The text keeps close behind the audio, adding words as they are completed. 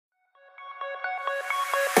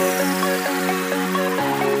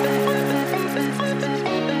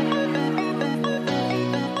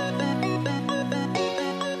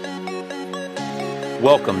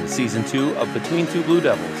Welcome to Season 2 of Between Two Blue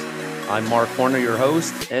Devils. I'm Mark Horner, your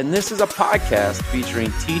host, and this is a podcast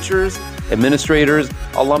featuring teachers, administrators,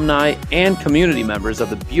 alumni, and community members of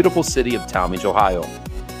the beautiful city of Talmadge, Ohio.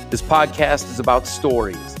 This podcast is about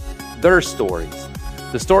stories, their stories,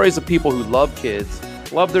 the stories of people who love kids,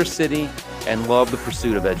 love their city, and love the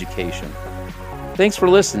pursuit of education. Thanks for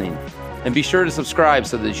listening, and be sure to subscribe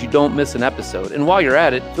so that you don't miss an episode. And while you're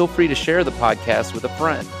at it, feel free to share the podcast with a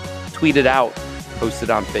friend. Tweet it out, post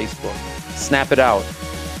it on Facebook, snap it out.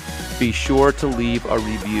 Be sure to leave a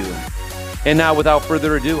review. And now, without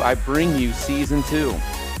further ado, I bring you Season 2.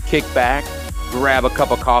 Kick back, grab a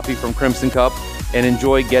cup of coffee from Crimson Cup, and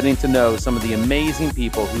enjoy getting to know some of the amazing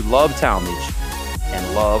people who love Talmadge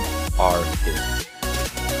and love our kids.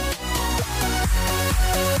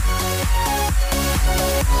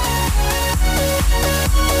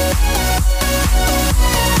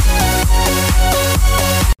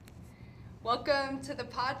 Welcome to the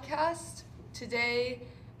podcast. Today,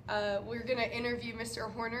 we're going to interview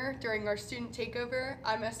Mr. Horner during our student takeover.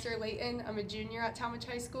 I'm Esther Layton. I'm a junior at Talmadge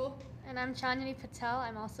High School. And I'm Chandni Patel.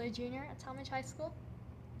 I'm also a junior at Talmadge High School.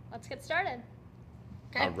 Let's get started.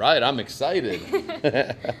 Okay. All right, I'm excited.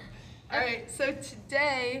 All right, so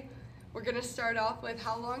today we're going to start off with,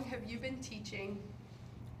 how long have you been teaching?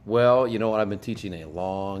 Well, you know what? I've been teaching a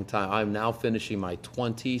long time. I'm now finishing my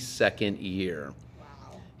 22nd year.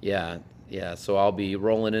 Wow. Yeah, so I'll be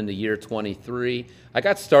rolling into year 23. I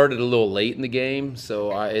got started a little late in the game,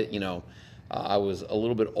 so I was a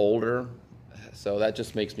little bit older, so that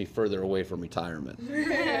just makes me further away from retirement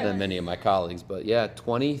than many of my colleagues. But yeah,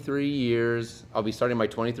 23 years. I'll be starting my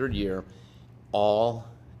 23rd year, all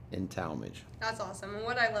in Talmadge. That's awesome. And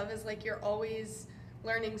what I love is, like, you're always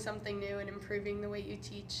learning something new and improving the way you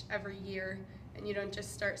teach every year, and you don't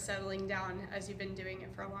just start settling down as you've been doing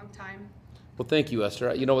it for a long time. Well, thank you,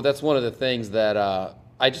 Esther. You know, that's one of the things that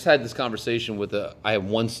I just had this conversation with I have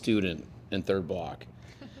one student in third block,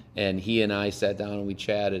 and he and I sat down and we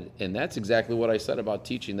chatted, and that's exactly what I said about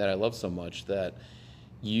teaching that I love so much, that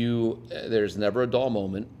there's never a dull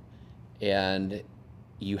moment, and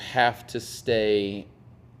you have to stay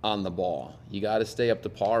on the ball. You got to stay up to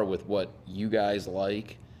par with what you guys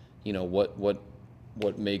like, you know,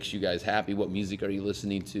 what makes you guys happy, what music are you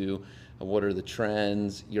listening to, what are the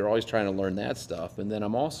trends. You're always trying to learn that stuff. And then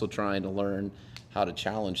I'm also trying to learn how to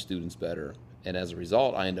challenge students better. And as a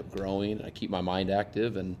result, I end up growing. I keep my mind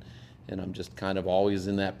active, and I'm just kind of always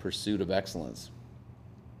in that pursuit of excellence.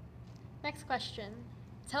 Next question.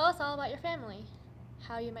 Tell us all about your family.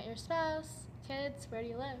 How you met your spouse, kids, where do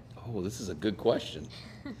you live? Oh, this is a good question.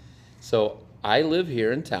 So I live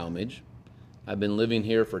here in Talmadge. I've been living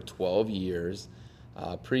here for 12 years.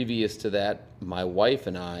 Previous to that, my wife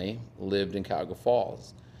and I lived in Cuyahoga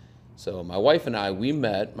Falls. So my wife and I, we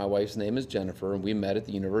met. My wife's name is Jennifer, and we met at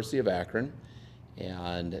the University of Akron.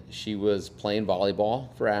 And she was playing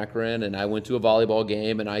volleyball for Akron, and I went to a volleyball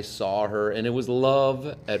game, and I saw her, and it was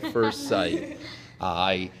love at first sight.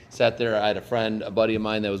 I sat there. I had a buddy of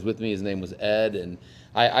mine that was with me. His name was Ed, and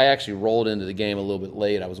I actually rolled into the game a little bit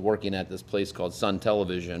late. I was working at this place called Sun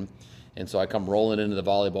Television, and so I come rolling into the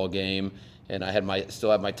volleyball game. And I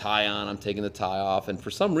still have my tie on. I'm taking the tie off. And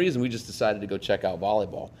for some reason, we just decided to go check out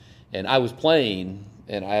volleyball. And I was playing,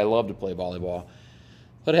 and I love to play volleyball.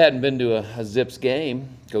 But I hadn't been to a Zips game.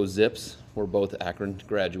 Go Zips. We're both Akron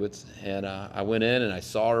graduates. And I went in, and I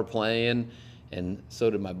saw her playing, and so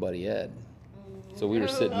did my buddy Ed. So we were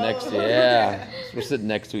sitting we're sitting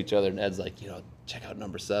next to each other. And Ed's like, check out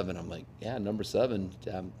number 7. I'm like, yeah, number 7.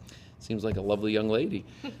 Seems like a lovely young lady.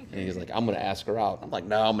 And he's like, I'm going to ask her out. I'm like,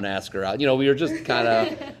 no, I'm going to ask her out. We were just kind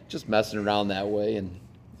of just messing around that way.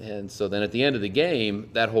 And so then at the end of the game,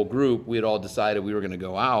 that whole group, we had all decided we were going to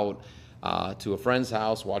go out to a friend's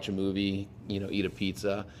house, watch a movie, eat a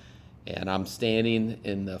pizza. And I'm standing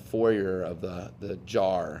in the foyer of the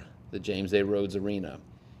JAR, the James A. Rhodes Arena.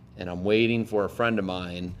 And I'm waiting for a friend of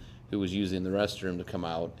mine who was using the restroom to come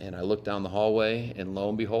out. And I look down the hallway, and lo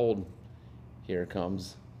and behold, here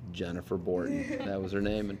comes Jennifer Borton. That was her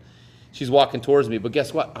name. And she's walking towards me, but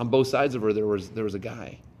guess what? On both sides of her, there was a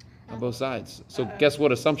guy on both sides. So guess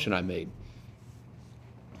what assumption I made?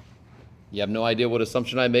 You have no idea what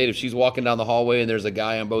assumption I made? If she's walking down the hallway and there's a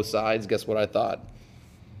guy on both sides, guess what I thought?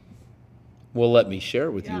 Well, let me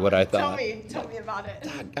share with you what I thought. Tell me about it.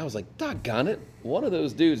 I was like, doggone it. One of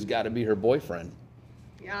those dudes got to be her boyfriend.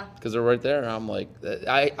 Yeah. Because they're right there. I'm like,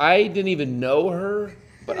 I didn't even know her,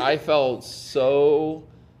 but I felt so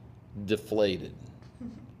deflated.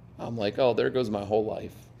 I'm like, oh, there goes my whole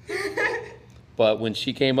life. But when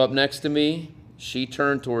she came up next to me, she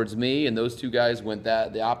turned towards me, and those two guys went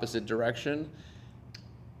the opposite direction.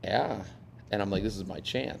 Yeah, And I'm like, this is my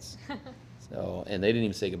chance. So, and they didn't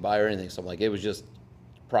even say goodbye or anything. So I'm like, it was just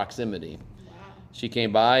proximity. Wow. She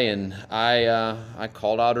came by and I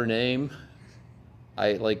called out her name.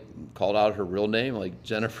 I like called out her real name, like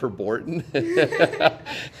Jennifer Borton,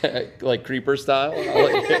 like creeper style.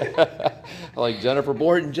 Like Jennifer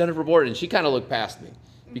Borton, Jennifer Borton. She kind of looked past me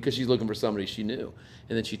because she's looking for somebody she knew.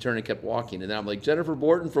 And then she turned and kept walking. And then I'm like, Jennifer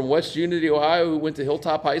Borton from West Unity, Ohio, who went to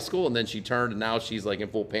Hilltop High School. And then she turned and now she's like in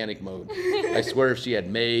full panic mode. I swear if she had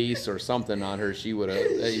mace or something on her, she would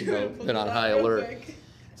have been on high alert.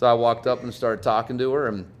 So I walked up and started talking to her,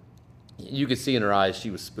 and you could see in her eyes she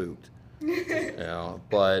was spooked.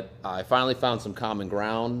 But I finally found some common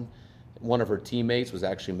ground. One of her teammates was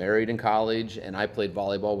actually married in college, and I played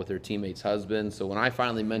volleyball with her teammate's husband. So when I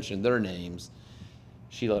finally mentioned their names,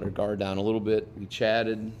 she let her guard down a little bit. We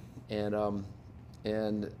chatted, and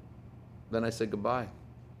then I said goodbye.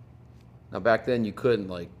 Now back then you couldn't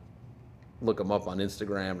like look them up on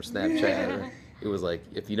Instagram or Snapchat. It was like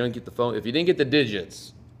if you didn't get the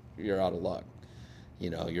digits, you're out of luck. You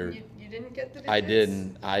didn't get the digits?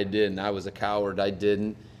 I didn't. I was a coward. I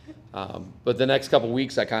didn't. But the next couple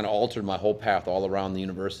weeks, I kind of altered my whole path all around the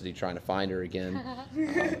university trying to find her again.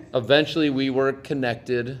 Eventually, we were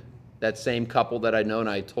connected. That same couple that I'd known,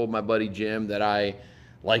 I told my buddy Jim that I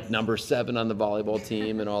liked number 7 on the volleyball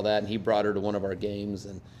team and all that, and he brought her to one of our games,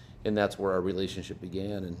 and that's where our relationship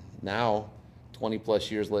began. And now, 20 plus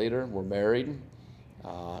years later, we're married,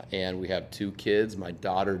 and we have 2 kids. My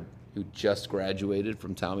daughter, who just graduated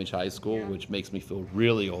from Talmadge High School, which makes me feel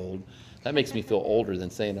really old. That makes me feel older than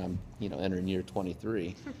saying I'm, entering year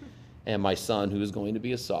 23. And my son, who is going to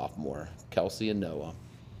be a sophomore, Kelsey and Noah.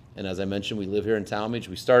 And as I mentioned, we live here in Talmadge.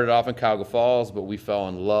 We started off in Cuyahoga Falls, but we fell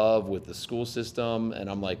in love with the school system. And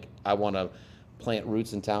I'm like, I want to plant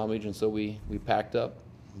roots in Talmadge. And so we packed up.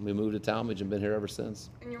 We moved to Talmadge and been here ever since.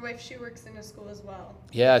 And your wife, she works in a school as well.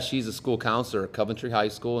 Yeah, she's a school counselor at Coventry High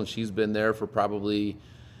School, and she's been there for probably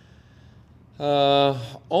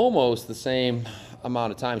almost the same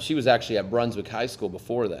amount of time. She was actually at Brunswick High School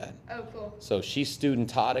before that. Oh, cool. So she student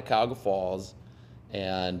taught at Cuyahoga Falls,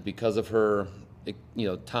 and because of her,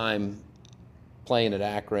 time playing at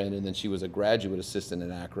Akron, and then she was a graduate assistant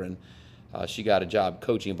at Akron, she got a job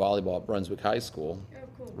coaching volleyball at Brunswick High School,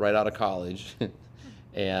 right out of college,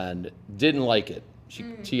 and didn't like it.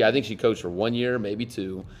 I think she coached for 1 year, maybe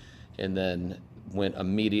 2, and then went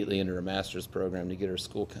immediately into her master's program to get her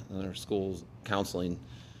school's counseling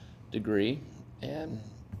degree, and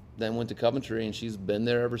then went to Coventry, and she's been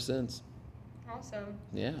there ever since. Awesome.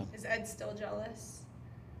 Yeah. Is Ed still jealous?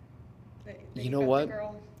 You know what?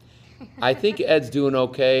 I think Ed's doing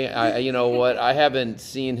okay. You know what? I haven't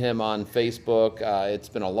seen him on Facebook. It's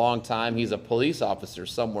been a long time. He's a police officer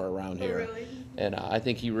somewhere around here. Oh, really? And I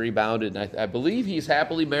think he rebounded. And I believe he's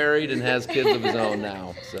happily married and has kids of his own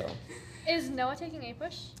now. So. Is Noah taking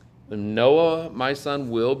A-Push? Noah, my son,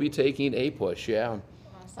 will be taking A-Push, yeah. Awesome.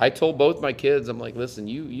 I told both my kids, I'm like, listen,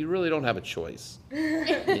 you really don't have a choice, and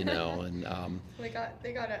they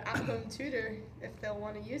got an at-home tutor if they'll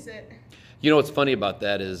want to use it. What's funny about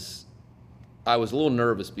that is I was a little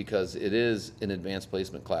nervous because it is an advanced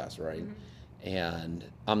placement class, right? Mm-hmm. And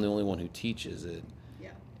I'm the only one who teaches it.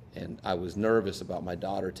 Yeah. And I was nervous about my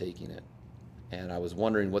daughter taking it. And I was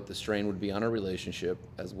wondering what the strain would be on our relationship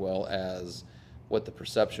as well as what the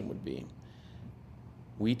perception would be.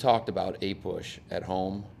 We talked about A-Push at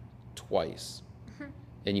home twice.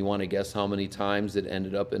 And you want to guess how many times it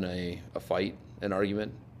ended up in a fight, an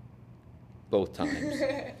argument? Both times.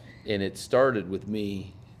 And it started with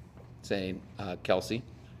me saying, Kelsey,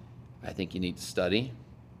 I think you need to study.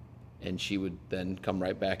 And she would then come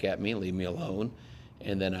right back at me and leave me alone.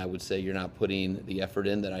 And then I would say, you're not putting the effort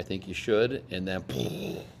in that I think you should. And then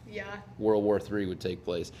World War III would take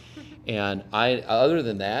place. And other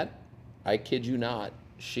than that, I kid you not,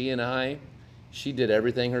 she did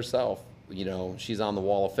everything herself. She's on the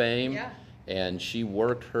Wall of Fame. Yeah. And she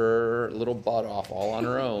worked her little butt off all on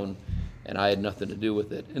her own. And I had nothing to do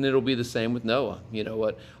with it. And it'll be the same with Noah. You know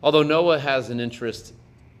what? Although Noah has an interest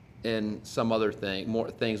in some other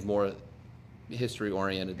more history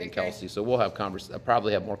oriented than Kelsey, so we'll have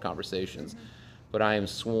probably have more conversations. Mm-hmm. But I'm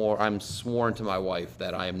sworn to my wife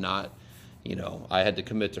that I am not, I had to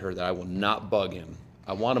commit to her that I will not bug him.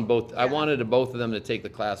 I want them both. Yeah. I wanted both of them to take the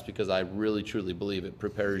class because I really truly believe it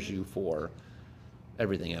prepares you for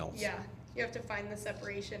everything else. Yeah, you have to find the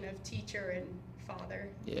separation of teacher and father.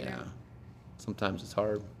 Yeah, sometimes it's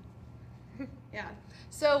hard. Yeah.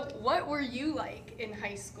 So what were you like in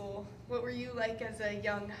high school? What were you like as a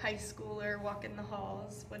young high schooler walking the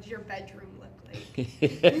halls? What did your bedroom look like?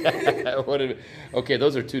 Okay,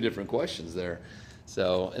 those are 2 different questions there.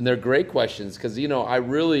 So, and they're great questions because,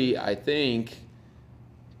 I think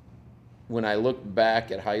when I look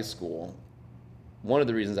back at high school, one of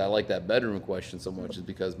the reasons I like that bedroom question so much is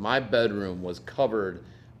because my bedroom was covered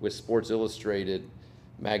with Sports Illustrated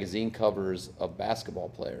magazine covers of basketball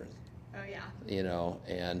players. Oh yeah.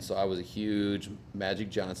 And so I was a huge Magic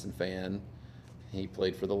Johnson fan. He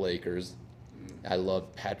played for the Lakers. I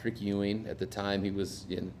loved Patrick Ewing. At the time, he was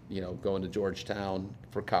going to Georgetown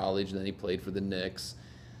for college, and then he played for the Knicks.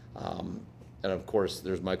 And of course,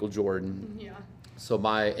 there's Michael Jordan. Yeah. So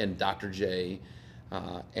and Dr. J,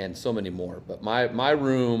 and so many more. But my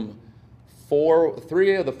room,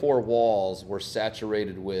 three of the four walls were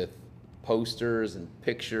saturated with posters and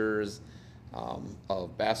pictures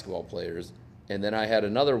of basketball players. And then I had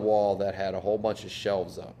another wall that had a whole bunch of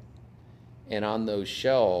shelves up. And on those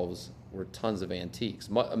shelves were tons of antiques.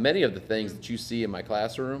 Many of the things that you see in my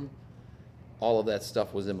classroom, all of that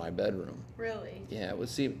stuff was in my bedroom. Really? Yeah,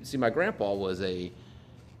 see, my grandpa was a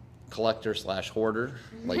collector/hoarder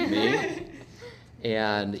like me.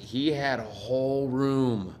 And he had a whole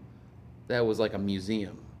room that was like a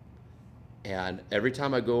museum. And every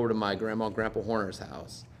time I go over to my grandma and Grandpa Horner's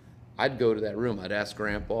house, I'd go to that room. I'd ask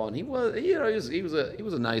Grandpa, and he was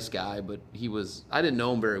a nice guy, but I didn't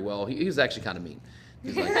know him very well. He was actually kind of mean. He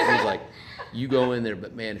was like, you go in there,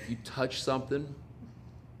 but man, if you touch something,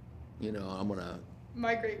 I'm gonna.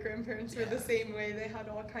 My great-grandparents were the same way. They had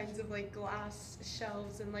all kinds of like glass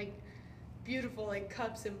shelves and like beautiful like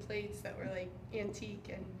cups and plates that were like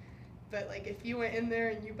antique, but like if you went in there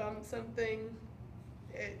and you bumped something,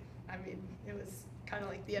 it was kind of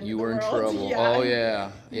like the end You of the were in world. trouble. Yeah. Oh yeah,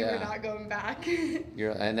 You yeah. were not going back.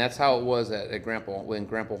 And that's how it was at Grandpa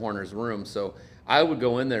Horner's room. So I would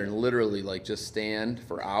go in there and literally like just stand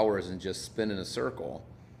for hours and just spin in a circle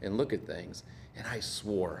and look at things. And I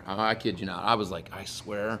swore, I kid you not, I was like, I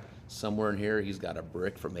swear somewhere in here he's got a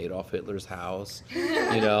brick from Adolf Hitler's house,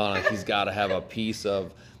 and he's got to have a piece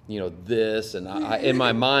of, this. And in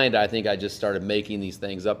my mind, I think I just started making these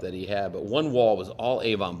things up that he had. But one wall was all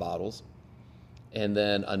Avon bottles. And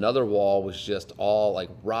then another wall was just all like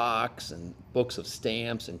rocks and books of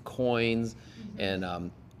stamps and coins. And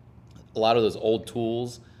a lot of those old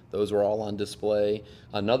tools, those were all on display.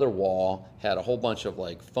 Another wall had a whole bunch of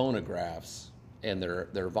like phonographs and their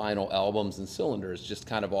vinyl albums and cylinders just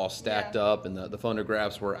kind of all stacked up, and the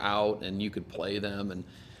phonographs were out and you could play them, and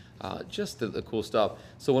just the cool stuff.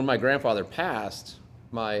 So when my grandfather passed,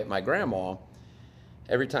 my grandma,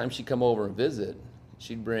 every time she'd come over and visit,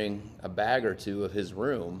 she'd bring a bag or two of his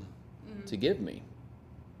room to give me.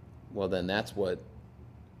 Well, then that's what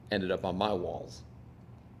ended up on my walls.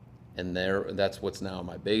 And that's what's now in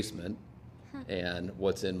my basement and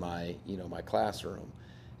what's in my classroom.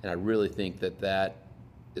 And I really think that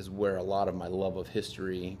is where a lot of my love of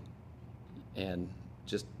history and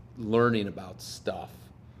just learning about stuff,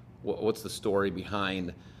 what's the story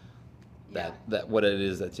behind that what it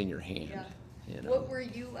is that's in your hand. Yeah. What were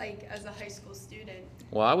you like as a high school student?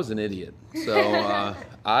 Well, I was an idiot. So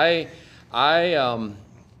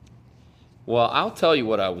well, I'll tell you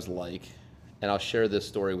what I was like, and I'll share this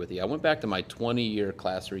story with you. I went back to my 20-year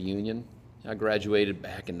class reunion. I graduated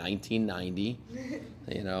back in 1990.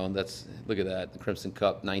 And look at that, the Crimson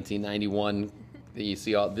Cup, 1991. You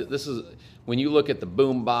see this is when you look at the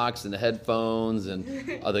boom box and the headphones and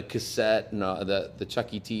the cassette and the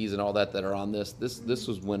Chuck E. Cheese and all that are on this. This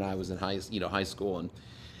was when I was in high school, and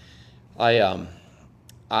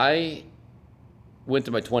I went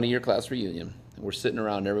to my 20-year class reunion, and we're sitting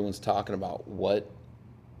around and everyone's talking about what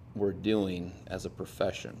we're doing as a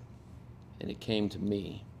profession, and it came to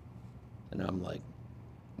me, and I'm like,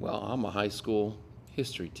 well, I'm a high school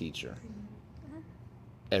history teacher.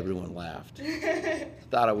 Everyone laughed.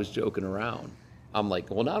 Thought I was joking around. I'm like,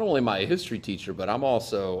 well, not only am I a history teacher, but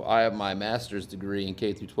I have my master's degree in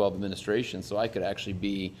K through 12 administration, so I could actually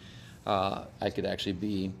be a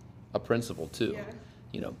principal too.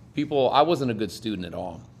 Yeah. I wasn't a good student at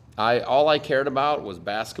all. All I cared about was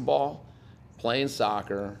basketball, playing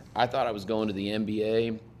soccer. I thought I was going to the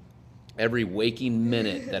NBA. Every waking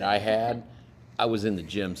minute that I had, I was in the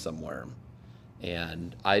gym somewhere.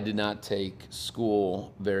 And I did not take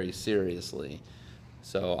school very seriously.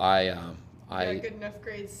 So I got good enough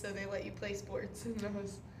grades so they let you play sports in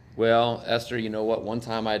those. Well, Esther, you know what? One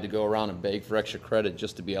time I had to go around and beg for extra credit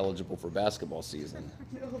just to be eligible for basketball season.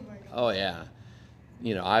 Oh my God. Oh yeah.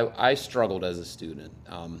 I struggled as a student.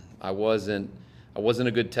 I wasn't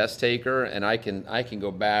a good test taker, and I can go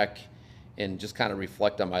back and just kind of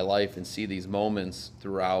reflect on my life and see these moments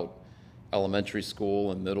throughout elementary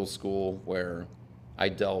school and middle school where I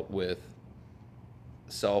dealt with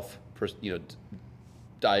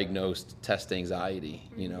diagnosed test anxiety,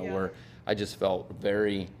 Yeah. where I just felt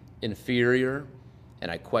very inferior, and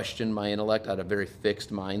I questioned my intellect. I had a very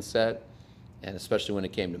fixed mindset, and especially when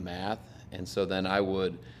it came to math. And so then I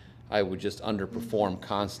would just underperform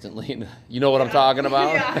constantly. You know what I'm talking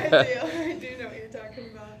about? Yeah, I do. I do know what you're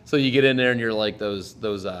talking about. So you get in there and you're like those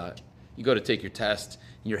you go to take your test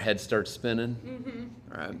and your head starts spinning.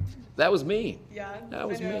 Mm-hmm. Right. That was me. Yeah, That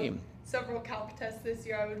was I know. me. Several calc tests this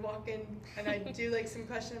year, I would walk in and I'd do like some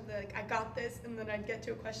questions like I got this, and then I'd get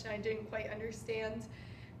to a question I didn't quite understand,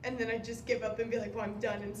 and then I'd just give up and be like, well, I'm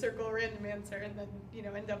done, and circle a random answer, and then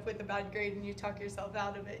end up with a bad grade, and you talk yourself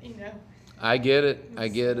out of it. I get it. I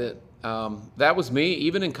get it. That was me,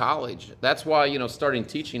 even in college. That's why, starting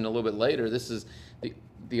teaching a little bit later, this is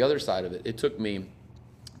the other side of it. It took me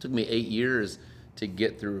 8 years to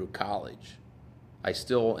get through college. I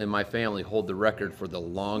still, in my family, hold the record for the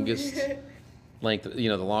longest length,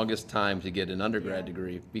 the longest time to get an undergrad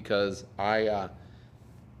degree, because I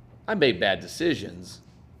made bad decisions.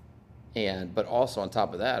 But also on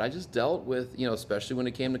top of that, I just dealt with, especially when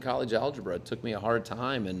it came to college algebra, it took me a hard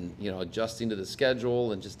time, and, adjusting to the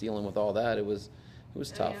schedule and just dealing with all that. It was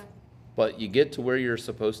tough. Yeah. But you get to where you're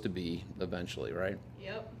supposed to be eventually, right?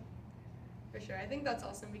 Yep, for sure. I think that's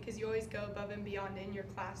awesome because you always go above and beyond in your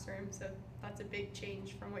classroom, so that's a big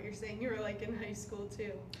change from what you're saying you were like in high school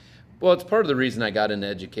too. Well, it's part of the reason I got into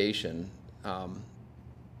education,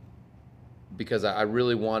 because I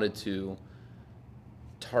really wanted to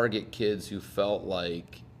target kids who felt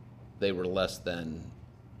like they were less than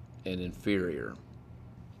and inferior,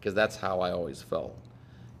 because that's how I always felt.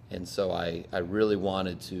 And so I really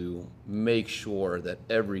wanted to make sure that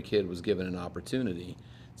every kid was given an opportunity.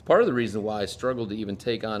 It's part of the reason why I struggled to even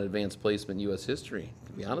take on advanced placement in U.S. history,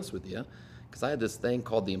 to be honest with you, because I had this thing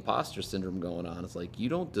called the imposter syndrome going on. It's like, you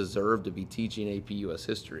don't deserve to be teaching AP U.S.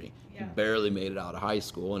 history. Yeah. You barely made it out of high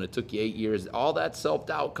school, and it took you 8 years. All that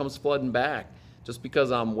self-doubt comes flooding back. Just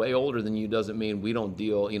because I'm way older than you doesn't mean we don't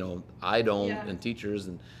deal, I don't, Yeah. and teachers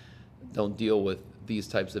and don't deal with these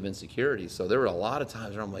types of insecurities. So there were a lot of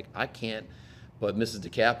times where I'm like, I can't. But Mrs.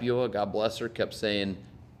 DiCaprio, God bless her, kept saying,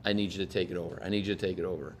 I need you to take it over. I need you to take it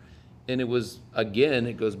over. And it was, again,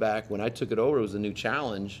 it goes back, when I took it over, it was a new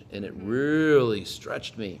challenge, and it really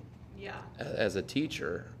stretched me Yeah. as a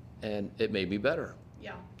teacher, and it made me better,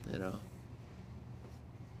 Yeah.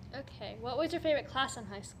 Okay, what was your favorite class in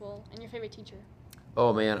high school and your favorite teacher?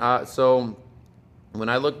 Oh, man. So when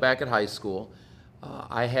I look back at high school,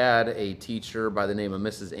 I had a teacher by the name of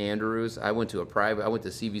Mrs. Andrews. I went to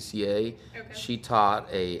CVCA. Okay. She taught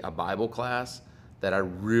a Bible class that I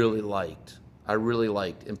really liked.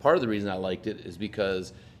 And part of the reason I liked it is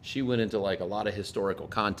because she went into like a lot of historical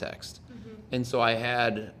context. Mm-hmm. And so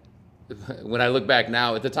when I look back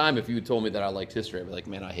now, at the time, if you had told me that I liked history, I'd be like,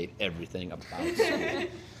 man, I hate everything about school.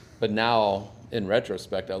 But now, in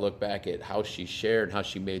retrospect, I look back at how she shared, how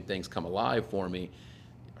she made things come alive for me.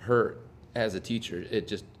 Her, as a teacher, it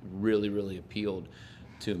just really, really appealed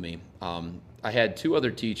to me. I had two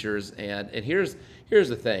other teachers, and here's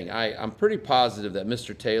the thing. I'm pretty positive that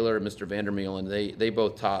Mr. Taylor and Mr. Vandermeulen, they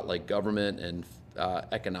both taught like government and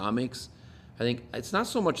economics. I think it's not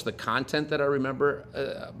so much the content that I remember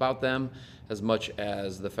about them as much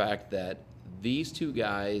as the fact that these two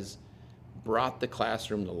guys brought the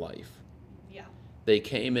classroom to life. Yeah. They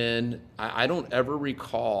came in, I don't ever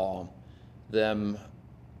recall them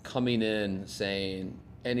coming in saying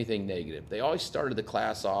anything negative. They always started the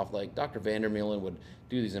class off like Dr. Vandermeulen would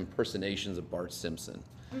do these impersonations of Bart Simpson.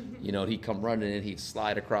 He'd come running in, he'd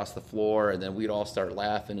slide across the floor, and then we'd all start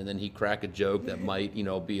laughing, and then he'd crack a joke that might,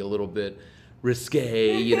 be a little bit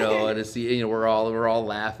risque, and it's, we're all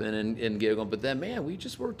laughing and giggling. But then, man, we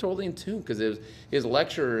just were totally in tune, because his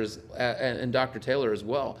lecturers and Dr. Taylor as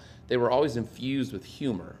well, they were always infused with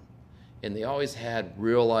humor, and they always had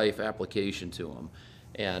real life application to them.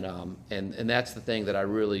 And that's the thing that I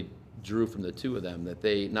really drew from the two of them, that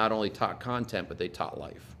they not only taught content, but they taught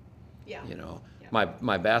life. Yeah.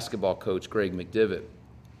 My basketball coach, Greg McDivitt,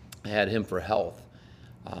 I had him for health.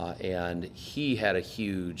 And he had a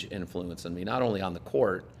huge influence on me, not only on the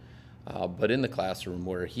court, but in the classroom,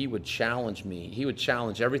 where he would challenge me. He would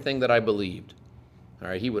challenge everything that I believed. All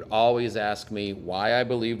right, he would always ask me why I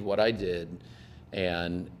believed what I did,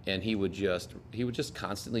 and he would just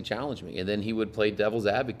constantly challenge me. And then he would play devil's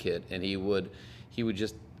advocate, and he would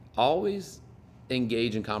just always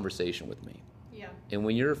engage in conversation with me. Yeah. And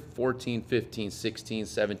when you're 14, 15, 16,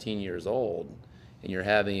 17 years old, and you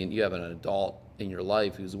have an adult in your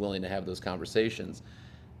life who's willing to have those conversations,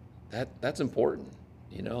 that's important.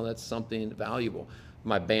 That's something valuable.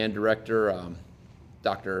 My band director,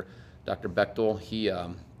 Dr. Bechtel, he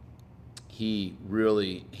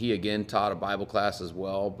he again taught a Bible class as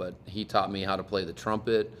well, but he taught me how to play the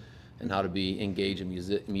trumpet and how to be engaged in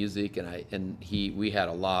music, and we had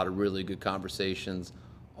a lot of really good conversations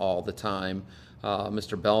all the time.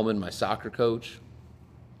 Mr. Bellman, my soccer coach,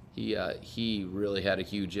 he really had a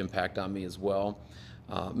huge impact on me as well.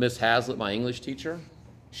 Miss Hazlitt, my English teacher,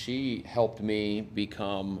 she helped me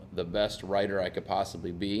become the best writer I could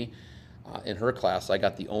possibly be. In her class, I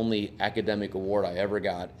got the only academic award I ever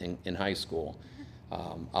got in high school.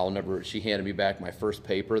 She handed me back my first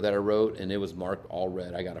paper that I wrote, and it was marked all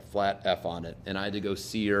red. I got a flat F on it, and I had to go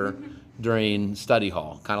see her during study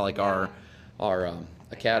hall, kind of like our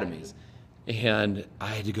academies. And I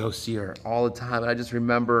had to go see her all the time. And I just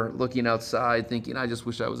remember looking outside thinking, I just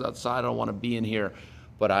wish I was outside. I don't want to be in here.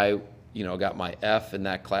 But I, got my F in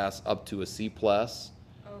that class up to a C+.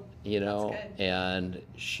 And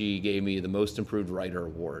she gave me the Most Improved Writer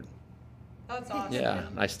Award. That's awesome. Yeah,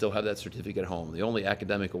 I still have that certificate at home. The only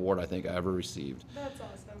academic award I think I ever received. That's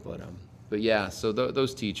awesome. But yeah, so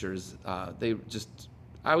those teachers,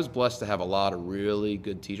 I was blessed to have a lot of really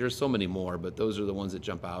good teachers. So many more, but those are the ones that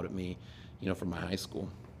jump out at me, from my high school.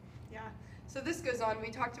 Yeah. So this goes on. We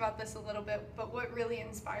talked about this a little bit, but what really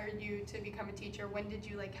inspired you to become a teacher? When did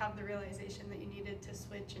you have the realization that you needed to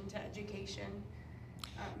switch into education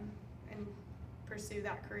and pursue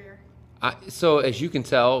that career? So as you can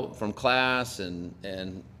tell from class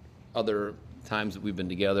and other times that we've been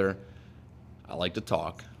together, I like to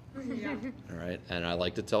talk. Yeah. All right, and I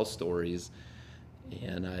like to tell stories,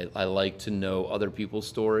 and I like to know other people's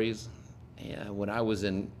stories. And when I was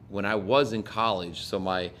in college, so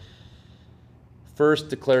my first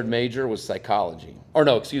declared major was psychology. Or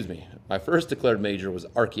no, excuse me, my first declared major was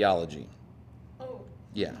archaeology. Oh.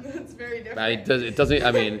 Yeah. That's very different. It doesn't.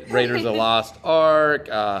 I mean, Raiders of the Lost Ark.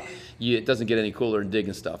 It doesn't get any cooler than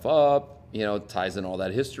digging stuff up. It ties in all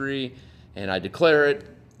that history, and I declare it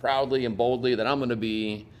proudly and boldly that I'm going to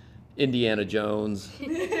be Indiana Jones.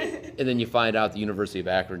 And then you find out the University of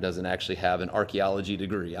Akron doesn't actually have an archaeology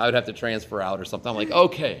degree. I would have to transfer out or something. I'm like,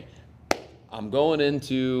 okay, I'm going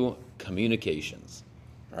into communications.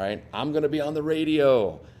 All right, I'm going to be on the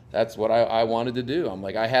radio. That's what I wanted to do. I'm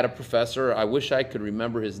like, I had a professor, I wish I could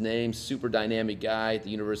remember his name, super dynamic guy at the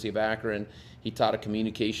University of Akron. He taught a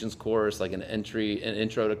communications course, like an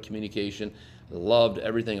intro to communication. I loved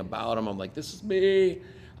everything about him. I'm like, this is me.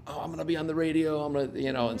 Oh, I'm going to be on the radio.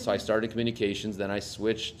 And so I started communications. Then I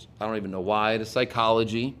switched, I don't even know why, to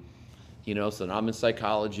psychology. So now I'm in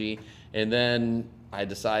psychology. And then I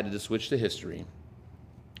decided to switch to history.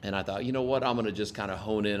 And I thought, you know what, I'm going to just kind of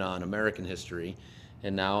hone in on American history.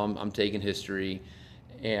 And now I'm taking history,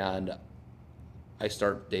 and I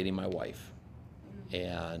start dating my wife.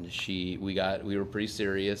 And we were pretty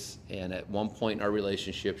serious. And at one point in our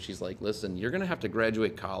relationship, she's like, listen, you're going to have to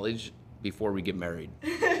graduate college before we get married.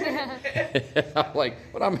 I'm like,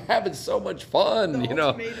 but I'm having so much fun,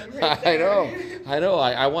 Right I know.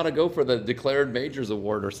 I want to go for the Declared Majors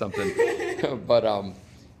Award or something. But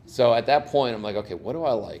so at that point, I'm like, okay, what do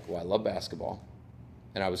I like? Well, I love basketball,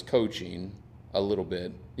 and I was coaching a little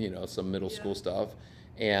bit, some middle school stuff,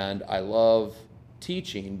 and I love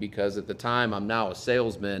teaching because at the time I'm now a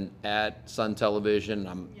salesman at Sun Television.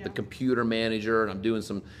 I'm the computer manager, and I'm doing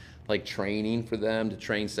some training for them to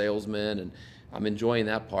train salesmen, and I'm enjoying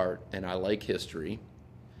that part, and I like history.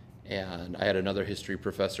 And I had another history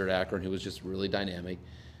professor at Akron who was just really dynamic.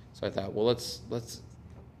 So I thought, well, let's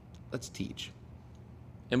teach.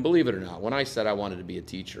 And believe it or not, when I said I wanted to be a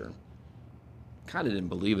teacher, kind of didn't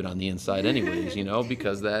believe it on the inside anyways,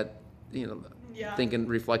 because that, thinking,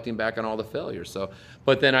 reflecting back on all the failures. So,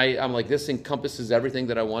 but then I'm like, this encompasses everything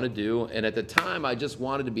that I want to do. And at the time, I just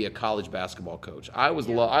wanted to be a college basketball coach. I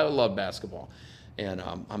love basketball. And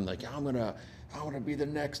I'm like, I want to be the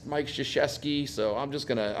next Mike Krzyzewski. So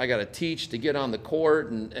I got to teach to get on the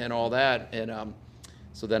court and all that. And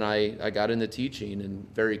so then I got into teaching, and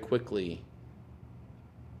very quickly,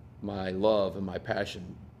 my love and my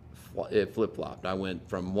passion, it flip-flopped. I went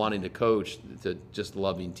from wanting to coach to just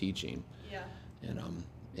loving teaching. Yeah.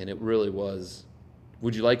 And it really was.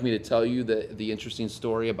 Would you like me to tell you the interesting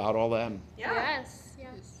story about all that? Yeah.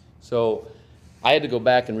 Yes. So I had to go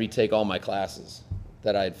back and retake all my classes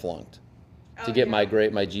that I had flunked to get my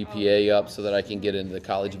GPA up so that I can get into the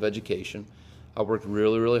College of Education. I worked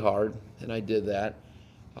really, really hard, and I did that.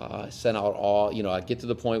 I sent out I get to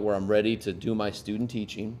the point where I'm ready to do my student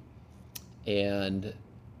teaching, and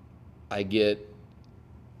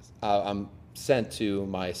I'm sent to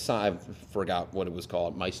my assignment. I forgot what it was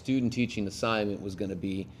called. My student teaching assignment was going to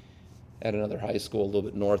be at another high school a little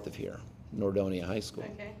bit north of here, Nordonia High School.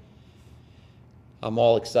 Okay. I'm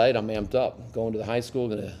all excited. I'm amped up. Going to the high school,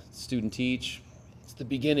 going to student teach. It's the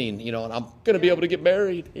beginning, and I'm going to be able to get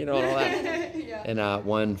married, and all that. Yeah. And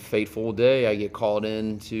one fateful day, I get called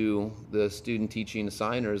into the student teaching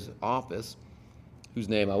assigner's office, whose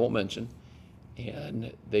name I won't mention.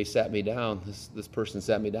 And they sat me down. This person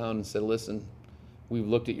sat me down and said, "Listen, we've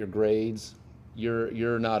looked at your grades.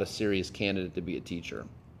 You're not a serious candidate to be a teacher.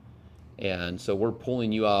 And so we're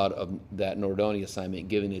pulling you out of that Nordoni assignment,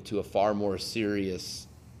 giving it to a far more serious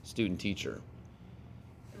student teacher."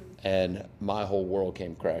 And my whole world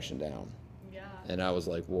came crashing down. Yeah. And I was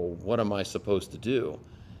like, well, what am I supposed to do?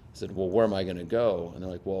 I said, well, where am I going to go? And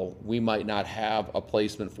they're like, well, we might not have a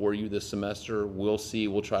placement for you this semester. We'll see.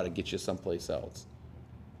 We'll try to get you someplace else.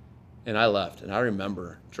 And I left. And I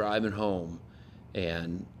remember driving home,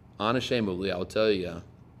 and unashamedly, I'll tell you,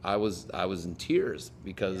 I was in tears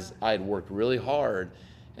because I had worked really hard,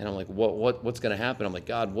 and I'm like, what's going to happen? I'm like,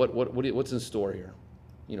 God, what's in store here?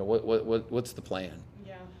 What's the plan?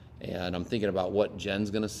 Yeah. And I'm thinking about what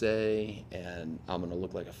Jen's going to say, and I'm going to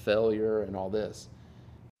look like a failure and all this.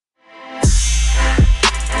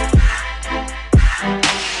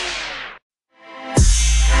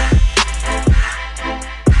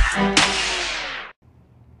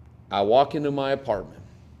 I walk into my apartment,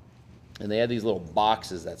 and they had these little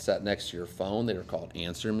boxes that sat next to your phone. They were called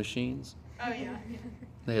answer machines. Oh, yeah.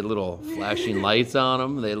 They had little flashing lights on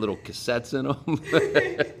them. They had little cassettes in them.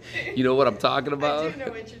 You know what I'm talking about? I do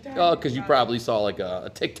know what you're talking Oh, because you about. probably saw like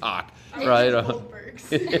a TikTok, I right? like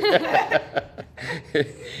Goldbergs.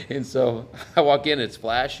 And so I walk in, it's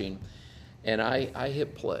flashing, and I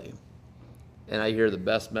hit play, and I hear the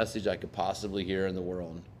best message I could possibly hear in the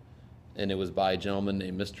world. And it was by a gentleman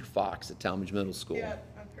named Mr. Fox at Talmadge Middle School. Yeah,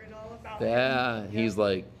 I've heard all about Yeah, him. he's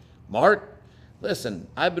like, Mark, listen,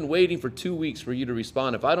 I've been waiting for 2 weeks for you to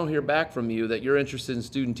respond. If I don't hear back from you that you're interested in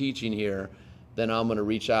student teaching here, then I'm going to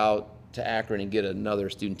reach out to Akron and get another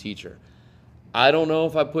student teacher. I don't know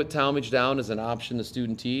if I put Talmadge down as an option to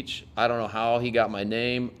student teach. I don't know how he got my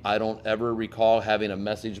name. I don't ever recall having a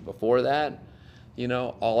message before that.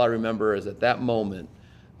 All I remember is at that moment,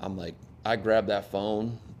 I'm like, I grabbed that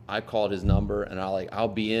phone, I called his number, and I'll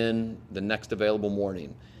be in the next available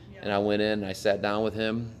morning. Yeah. And I went in and I sat down with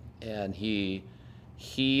him, and he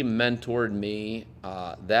mentored me.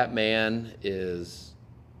 That man is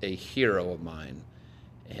a hero of mine.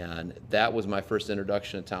 And that was my first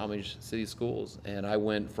introduction to Talmadge City Schools. And I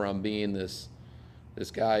went from being this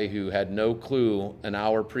guy who had no clue an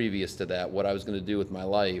hour previous to that what I was going to do with my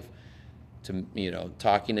life to,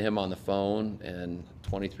 talking to him on the phone. And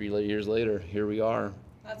 23 years later, here we are.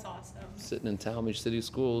 That's awesome. Sitting in Talmadge City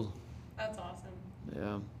Schools. That's awesome.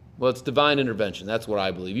 Yeah. Well, it's divine intervention. That's what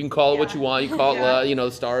I believe. You can call it what you want. You call it,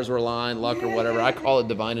 the stars were aligned, luck or whatever. I call it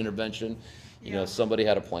divine intervention. Somebody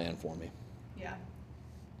had a plan for me. Yeah.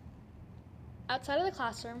 Outside of the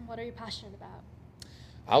classroom, what are you passionate about?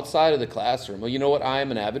 Outside of the classroom, well, you know what? I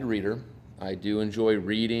am an avid reader. I do enjoy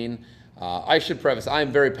reading. I should preface, I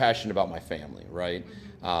am very passionate about my family, right?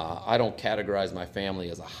 I don't categorize my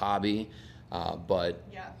family as a hobby. But,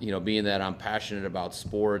 being that I'm passionate about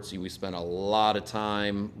sports, we spend a lot of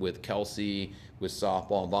time with Kelsey with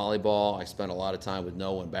softball and volleyball. I spend a lot of time with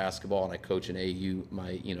Noah in basketball, and I coach in AU,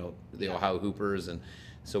 the Ohio Hoopers, and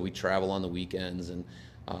so we travel on the weekends. And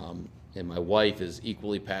my wife is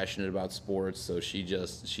equally passionate about sports, so she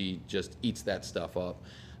just eats that stuff up.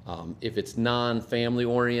 If it's non-family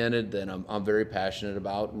oriented, then I'm very passionate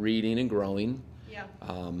about reading and growing. Yeah.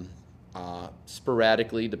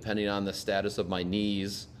 Sporadically, depending on the status of my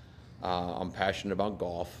knees, I'm passionate about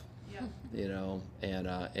golf. Yeah.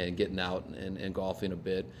 And getting out and golfing a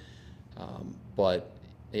bit. But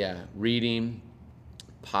yeah, reading,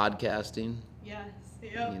 podcasting. Yes.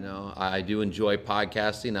 Yeah. I do enjoy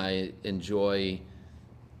podcasting. I enjoy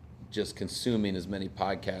just consuming as many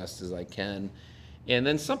podcasts as I can. And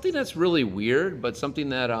then something that's really weird, but something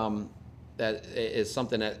that is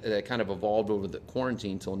something that kind of evolved over the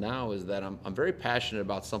quarantine till now, is that I'm very passionate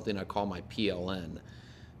about something I call my PLN,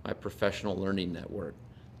 my Professional Learning Network.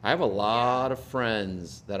 I have a lot of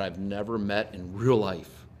friends that I've never met in real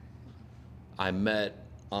life. I met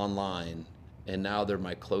online, and now they're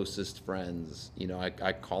my closest friends.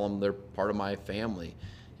 I call them, they're part of my family,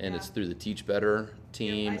 and it's through the Teach Better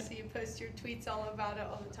team. I see you post your tweets all about it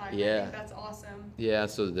all the time. Yeah. I think that's awesome. Yeah,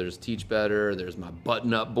 so there's Teach Better, there's my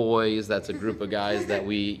Button Up Boys. That's a group of guys that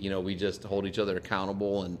we just hold each other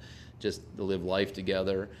accountable and just live life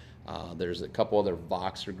together. There's a couple other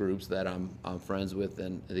Voxer groups that I'm friends with,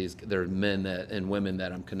 and there are men and women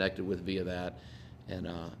that I'm connected with via that, and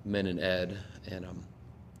Men in Ed, and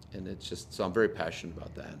And it's just, so I'm very passionate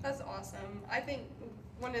about that. That's awesome. I think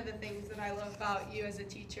one of the things that I love about you as a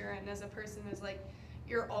teacher and as a person is like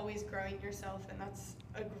you're always growing yourself, and that's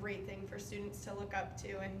a great thing for students to look up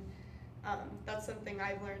to. And that's something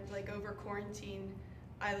I've learned like over quarantine.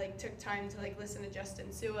 I like took time to like listen to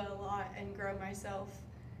Justin Sua a lot and grow myself.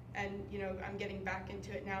 And you know, I'm getting back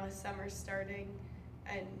into it now as summer's starting.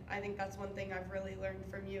 And I think that's one thing I've really learned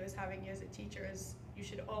from you as having you as a teacher is you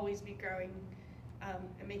should always be growing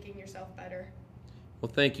and making yourself better.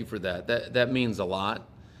 Well, thank you for that. That means a lot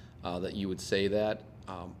that you would say that.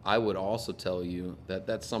 I would also tell you that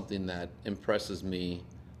that's something that impresses me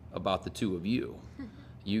about the two of you.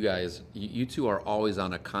 You guys, you two are always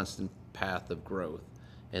on a constant path of growth.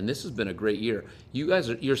 And this has been a great year. You guys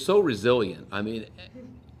you're so resilient. I mean,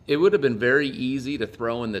 it would have been very easy to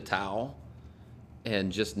throw in the towel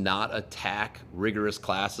and just not attack rigorous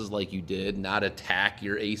classes like you did, not attack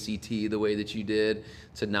your ACT the way that you did,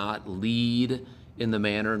 to not lead in the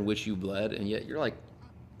manner in which you led. And yet you're like,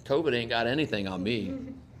 COVID ain't got anything on me.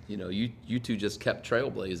 You know, you two just kept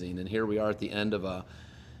trailblazing, and here we are at the end of a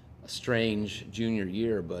strange junior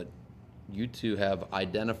year, but you two have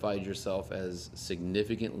identified yourself as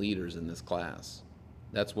significant leaders in this class.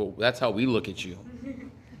 That's how we look at you.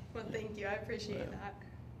 Well, thank you. I appreciate that.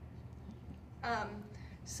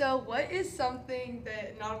 So what is something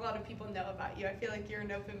that not a lot of people know about you? I feel like you're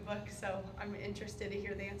an open book, so I'm interested to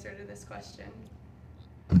hear the answer to this question.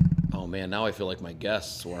 Oh man, now I feel like my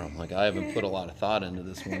guests where I'm like, I haven't put a lot of thought into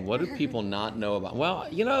this one. What do people not know about? Well,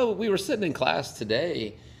 you know, we were sitting in class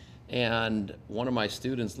today and one of my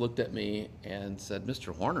students looked at me and said,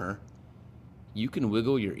 Mr. Horner, you can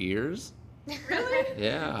wiggle your ears? Really?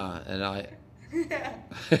 Yeah, and I I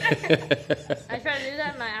try to do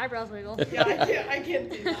that, and my eyebrows wiggle. Yeah, I can't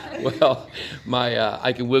do that. well,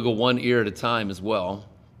 I can wiggle one ear at a time as well.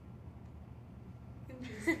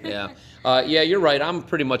 Interesting. Yeah. Yeah, you're right. I'm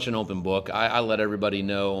pretty much an open book. I let everybody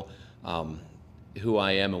know who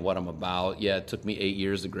I am and what I'm about. Yeah, it took me 8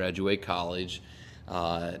 years to graduate college.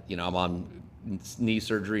 You know, I'm on knee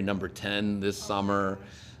surgery number 10 this summer.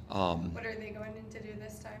 What are they going in to do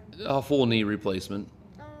this time? A full knee replacement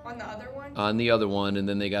On the other one? on the other one, and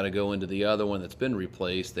then they got to go into the other one that's been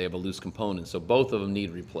replaced. They have a loose component, so both of them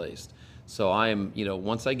need replaced. So I am, you know,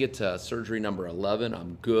 once I get to surgery number 11,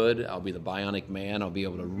 I'm good. I'll be the bionic man. I'll be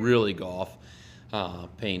able to really golf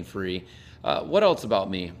pain-free. What else about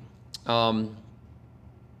me? I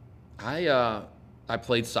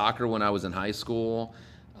played soccer when I was in high school.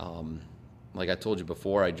 Like I told you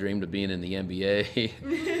before, I dreamed of being in the NBA.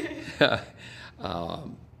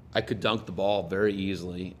 I could dunk the ball very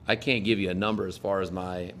easily. I can't give you a number as far as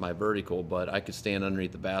my vertical, but I could stand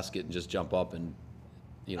underneath the basket and just jump up and,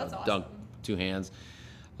 you know, That's awesome. dunk two hands.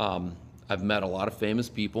 I've met a lot of famous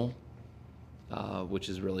people, which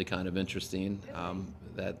is really kind of interesting.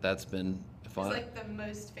 That's been fun. Who's like the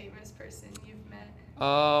most famous person you've met?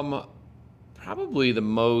 Probably the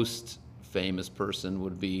most famous person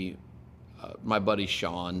would be my buddy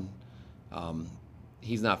Sean.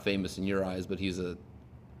 He's not famous in your eyes, but he's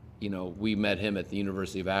we met him at the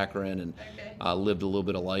University of Akron and Okay. lived a little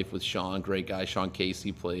bit of life with Sean. Great guy. Sean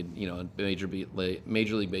Casey played,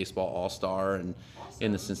 Major League Baseball All-Star and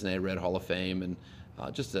in the Cincinnati Red Hall of Fame, and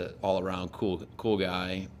just an all-around cool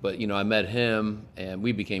guy. But I met him and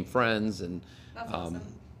we became friends, and That's awesome.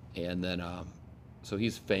 and then so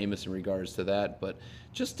he's famous in regards to that. But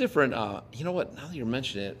just different. You know what? Now that you're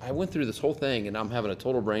mentioning it, I went through this whole thing and I'm having a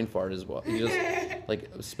total brain fart as well. Just like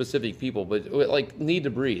specific people, but like Need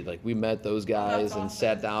to Breathe. Like we met those guys That's and awesome.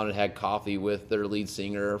 sat down and had coffee with their lead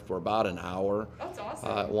singer for about an hour That's awesome.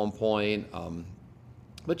 at one point.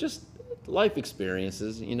 But just life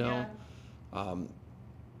experiences, Yeah.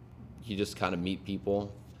 You just kind of meet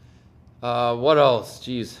people. What else?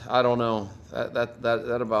 Jeez, I don't know.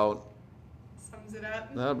 That about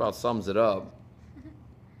sums it up.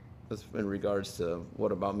 That's in regards to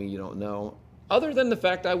what about me you don't know. Other than the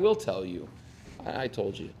fact I will tell you, I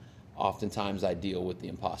told you, oftentimes I deal with the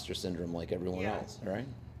imposter syndrome like everyone Yeah. else, right?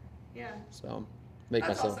 Yeah. So make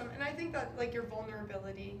That's myself. awesome. And I think that like your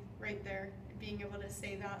vulnerability right there, being able to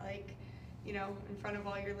say that in front of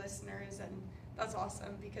all your listeners, and that's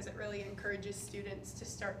awesome because it really encourages students to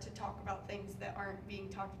start to talk about things that aren't being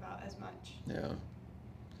talked about as much. Yeah.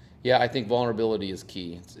 Yeah, I think vulnerability is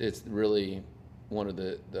key. It's really one of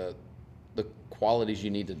the qualities you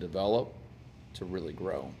need to develop to really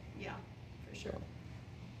grow. Yeah, for sure.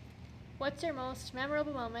 What's your most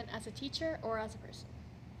memorable moment as a teacher or as a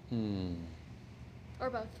person? Or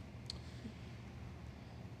both?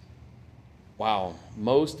 Wow,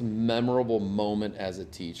 most memorable moment as a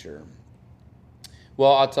teacher.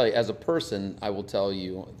 Well, I'll tell you, as a person, I will tell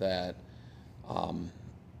you that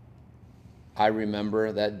I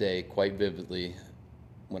remember that day quite vividly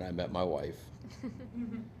when I met my wife.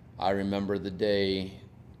 I remember the day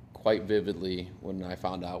quite vividly when I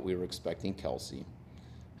found out we were expecting Kelsey.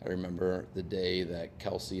 I remember the day that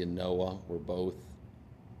Kelsey and Noah were both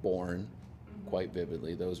born quite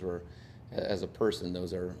vividly. Those were, as a person,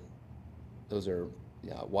 those are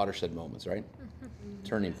yeah, watershed moments, right?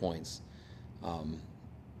 Turning points.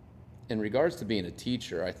 In regards to being a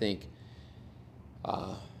teacher, I think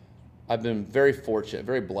I've been very fortunate,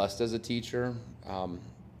 very blessed as a teacher.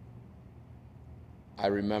 I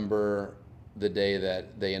remember the day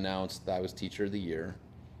that they announced that I was Teacher of the Year.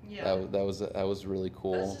 Yeah. That was really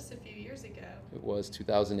cool. That was just a few years ago. It was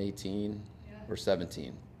 2018 Yeah. or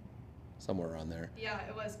 17, somewhere around there. Yeah,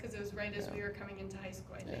 it was because it was right as Yeah. we were coming into high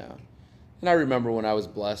school, I think. Yeah. And I remember when I was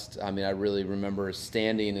blessed, I mean, I really remember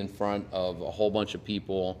standing in front of a whole bunch of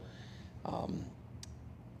people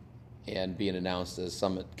and being announced as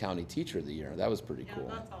Summit County Teacher of the Year. That was pretty Yeah, cool.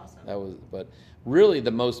 that's awesome. But really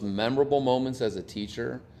the most memorable moments as a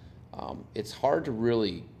teacher, it's hard to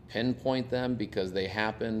really pinpoint them because they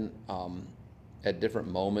happen at different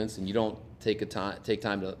moments, and you don't take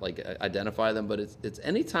time to like identify them. But it's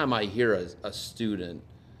anytime I hear a student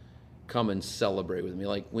come and celebrate with me,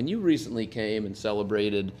 like when you recently came and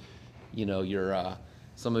celebrated, your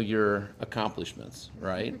some of your accomplishments,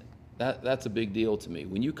 right? That's a big deal to me.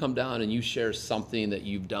 When you come down and you share something that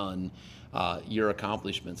you've done, your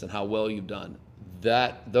accomplishments and how well you've done,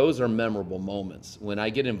 those are memorable moments. When I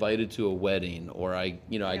get invited to a wedding, or I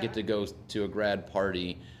get to go to a grad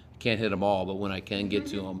party, can't hit them all, but when I can get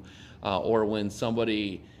to them, or when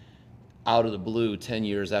somebody out of the blue 10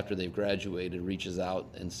 years after they've graduated reaches out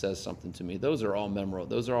and says something to me, those are all memorable.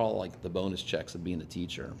 Those are all like the bonus checks of being a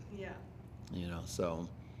teacher. Yeah. So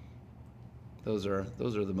those are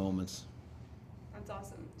the moments. That's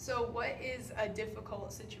awesome. So what is a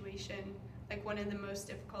difficult situation, like one of the most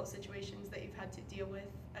difficult situations that you've had to deal with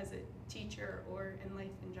as a teacher or in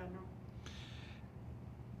life in general?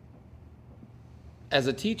 As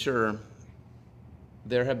a teacher,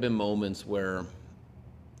 there have been moments where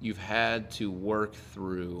you've had to work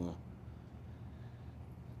through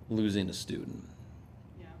losing a student.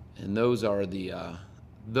 Yeah. And those are the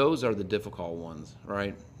difficult ones,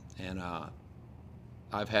 right? And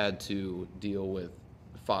I've had to deal with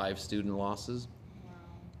 5 student losses.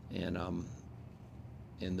 Wow.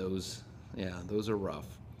 And those are rough.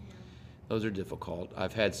 Yeah. Those are difficult.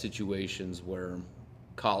 I've had situations where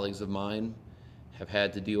colleagues of mine have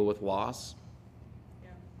had to deal with loss.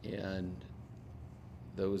 Yeah. And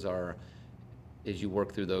those are, as you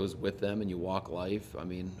work through those with them and you walk life. I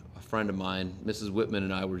mean, a friend of mine, Mrs. Whitman,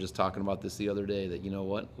 and I were just talking about this the other day, that, you know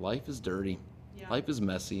what, life is dirty. Yeah. Life is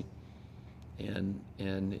messy.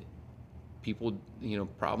 And people,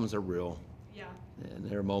 problems are real. Yeah. And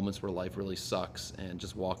there are moments where life really sucks, and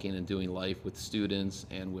just walking and doing life with students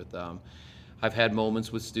and with, I've had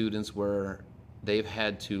moments with students where they've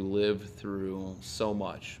had to live through so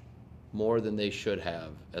much, more than they should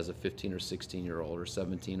have as a 15 or 16-year-old or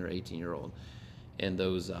 17 or 18-year-old. And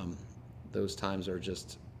those times are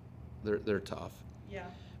just, they're tough. Yeah.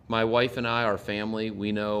 My wife and I, our family,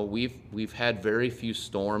 we know we've had very few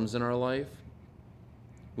storms in our life.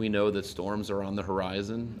 We know that storms are on the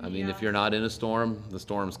horizon. I mean, Yeah. if you're not in a storm, the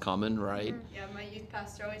storm's coming, right? Yeah, my youth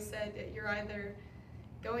pastor always said that you're either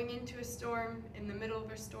going into a storm, in the middle of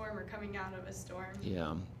a storm, or coming out of a storm.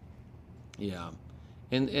 Yeah.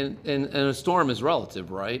 And a storm is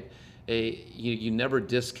relative, right? You never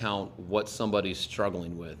discount what somebody's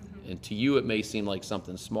struggling with. Mm-hmm. And to you, it may seem like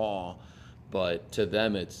something small, but to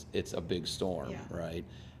them, it's a big storm, Yeah. right?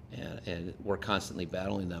 And we're constantly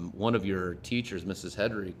battling them. One of your teachers, Mrs.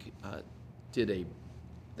 Hedrick, did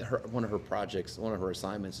one of her projects, one of her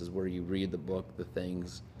assignments is where you read the book, The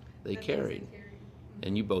Things They Carried.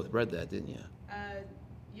 And you both read that, didn't you?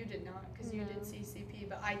 You did not, because you No. did CCP,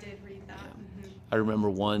 but I did read that. Yeah. I remember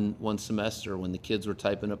one semester when the kids were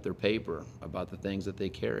typing up their paper about the things that they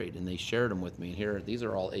carried, and they shared them with me. And here, these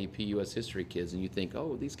are all AP U.S. history kids, and you think,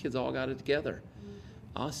 oh, these kids all got it together.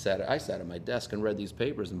 I sat at my desk and read these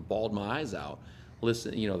papers and bawled my eyes out.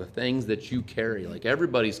 Listen, the things that you carry, like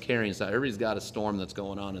everybody's carrying stuff. Everybody's got a storm that's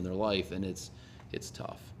going on in their life, and it's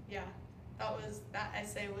tough. Yeah, that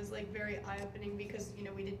essay was like very eye-opening because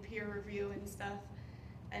we did peer review and stuff,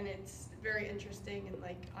 and it's very interesting and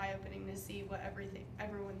like eye-opening to see what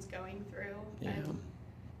everyone's going through and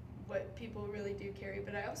what people really do carry.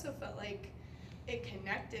 But I also felt like it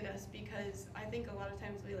connected us because I think a lot of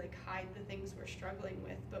times we like hide the things we're struggling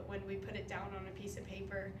with, but when we put it down on a piece of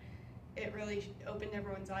paper, it really opened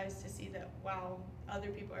everyone's eyes to see that, wow, other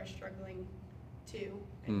people are struggling too.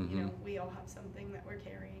 And, you know, we all have something that we're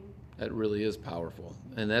carrying. That really is powerful.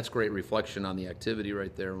 And that's great reflection on the activity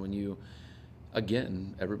right there when you,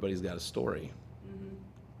 again, everybody's got a story.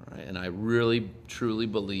 Right? And I really, truly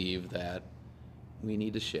believe that we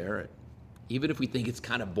need to share it. Even if we think it's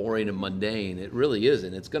kind of boring and mundane, it really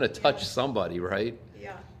isn't. It's going to touch somebody, right?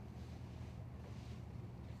 Yeah.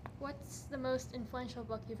 What's the most influential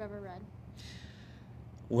book you've ever read?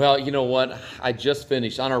 Well, you know what? I just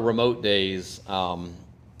finished on our remote days.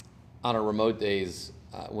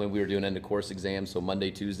 When we were doing end of course exams, so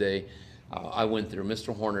Monday, Tuesday, I went through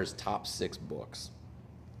Mr. Horner's top 6 books,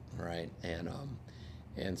 right?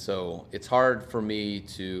 And so it's hard for me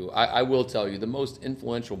to. I will tell you the most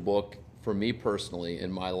influential book for me personally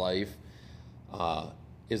in my life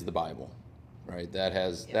is the Bible, right? That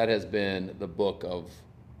has been the book of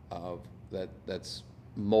that's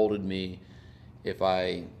molded me. If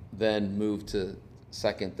I then move to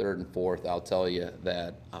second, third, and fourth, I'll tell you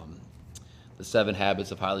that The 7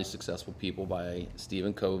 Habits of Highly Successful People by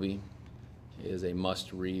Stephen Covey is a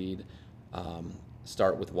must-read.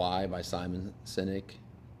 Start with Why by Simon Sinek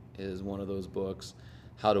is one of those books.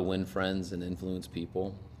 How to Win Friends and Influence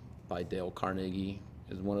People by Dale Carnegie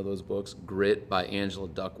is one of those books. Grit by Angela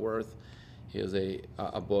Duckworth is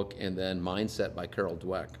a book. And then Mindset by Carol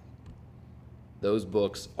Dweck. Those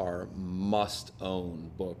books are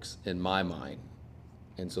must-own books in my mind.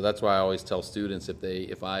 And so that's why I always tell students,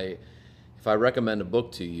 if I recommend a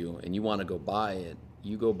book to you and you want to go buy it,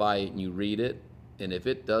 you go buy it and you read it. And if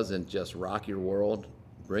it doesn't just rock your world,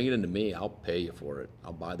 bring it into me. I'll pay you for it.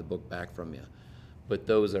 I'll buy the book back from you. But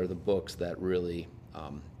those are the books that really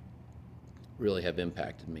have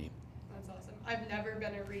impacted me. That's awesome. I've never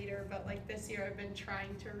been a reader, but like this year I've been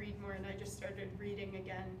trying to read more, and I just started reading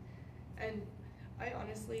again. And I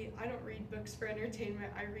don't read books for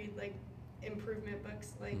entertainment. I read like improvement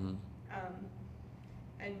books, like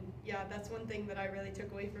and yeah, that's one thing that I really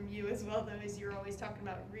took away from you as well, though, is you're always talking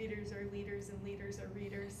about readers are leaders and leaders are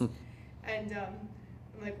readers. And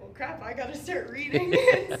I'm like, well, crap, I got to start reading.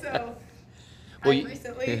 So I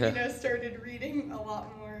recently, started reading a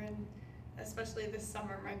lot more, and especially this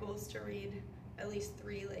summer, my goal is to read at least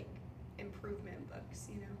 3 like improvement books.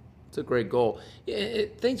 It's a great goal.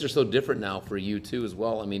 Things are so different now for you too, as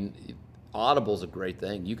well. I mean, Audible's a great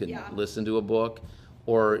thing. You can listen to a book,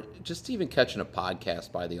 or just even catching a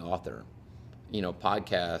podcast by the author.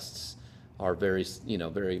 Podcasts are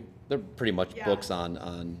they're pretty much books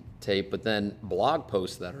on tape, but then blog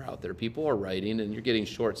posts that are out there. People are writing and you're getting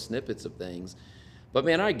short snippets of things. But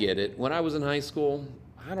man, I get it. When I was in high school,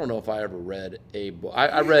 I don't know if I ever read a book.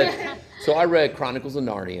 I read Chronicles of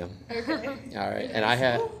Narnia. Okay. All right. And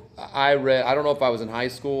I don't know if I was in high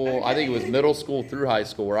school. Okay. I think it was middle school through high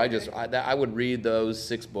school where I would read those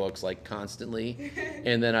 6 books like constantly.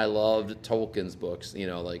 And then I loved Tolkien's books,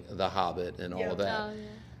 like The Hobbit and all of that. Oh, yeah.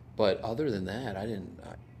 But other than that, I didn't.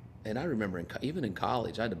 And I remember even in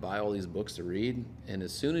college, I had to buy all these books to read. And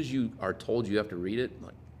as soon as you are told you have to read it, I'm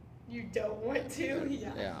like, you don't want to?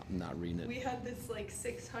 Yeah, I'm not reading it. We had this like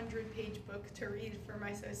 600-page book to read for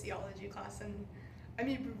my sociology class, and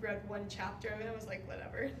we read 1 chapter of it, and I was like,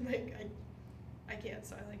 whatever, like I can't.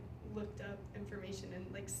 So I like looked up information and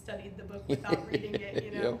like studied the book without reading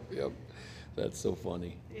it, Yep. That's so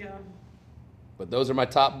funny. Yeah. But those are my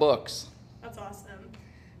top books. That's awesome.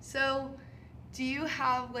 So, do you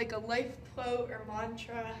have like a life quote or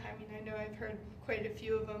mantra? I know I've heard quite a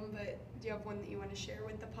few of them, but do you have one that you want to share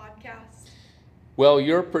with the podcast? Well,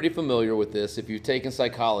 you're pretty familiar with this. If you've taken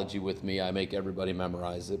psychology with me, I make everybody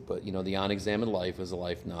memorize it. But, the unexamined life is a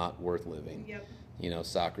life not worth living. Yep.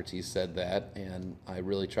 Socrates said that, and I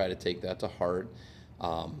really try to take that to heart.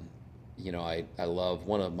 I love,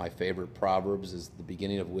 one of my favorite proverbs is the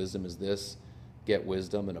beginning of wisdom is this: get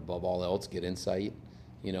wisdom, and above all else, get insight.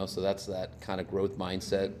 So that's that kind of growth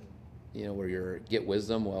mindset, where you're get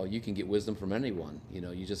wisdom. Well, you can get wisdom from anyone.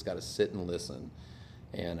 You just got to sit and listen.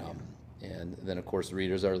 And then, of course,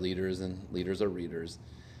 readers are leaders and leaders are readers.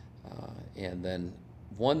 And then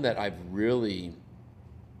one that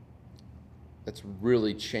that's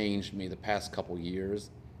really changed me the past couple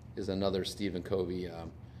years is another Stephen Covey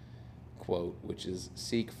quote, which is,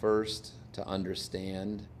 seek first to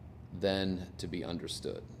understand, then to be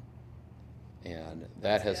understood. And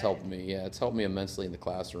that has helped me. Yeah, it's helped me immensely in the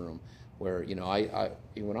classroom where, I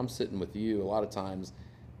when I'm sitting with you, a lot of times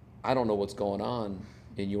I don't know what's going on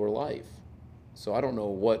in your life. So I don't know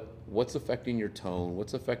what's affecting your tone,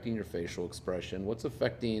 what's affecting your facial expression, what's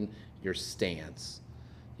affecting your stance,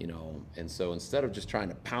 And so instead of just trying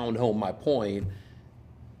to pound home my point,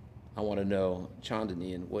 I want to know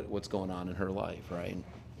Chandni and what's going on in her life, right?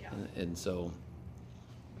 Yeah. And so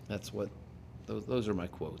that's what those are my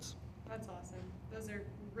quotes. That's awesome. Those are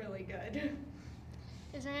really good.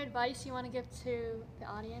 Is there any advice you want to give to the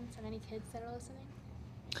audience and any kids that are listening?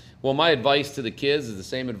 Well, my advice to the kids is the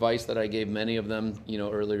same advice that I gave many of them,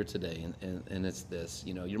 earlier today, and it's this: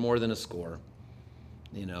 you're more than a score.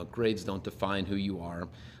 Grades don't define who you are.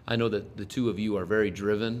 I know that the two of you are very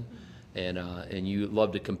driven, and you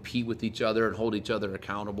love to compete with each other and hold each other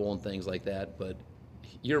accountable and things like that. But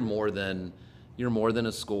you're more than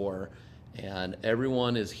a score, and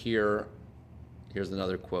everyone is here. Here's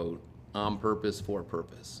another quote: "On purpose, for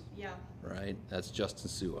purpose." Yeah. Right? That's Justin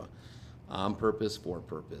Sua. On purpose, for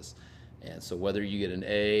purpose. And so whether you get an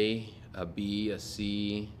A, a B, a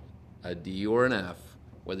C, a D, or an F,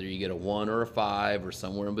 whether you get a 1 or a 5 or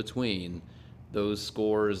somewhere in between, those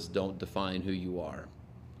scores don't define who you are.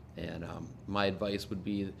 And my advice would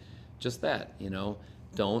be just that,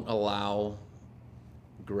 don't allow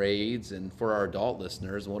grades. And for our adult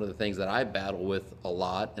listeners, one of the things that I battle with a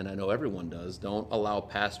lot, and I know everyone does, don't allow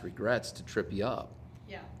past regrets to trip you up.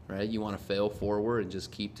 Yeah. Right? You want to fail forward and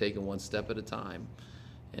just keep taking one step at a time.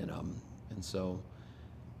 And so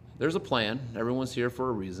there's a plan. Everyone's here for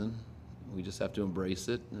a reason. We just have to embrace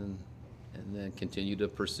it and then continue to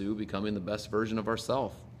pursue becoming the best version of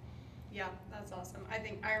ourselves. Yeah, that's awesome.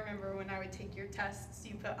 I remember when I would take your tests,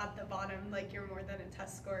 you put at the bottom, like, you're more than a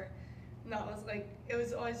test score. And that was like, it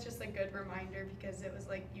was always just a good reminder, because it was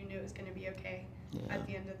like, you knew it was going to be okay at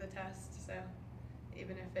the end of the test. So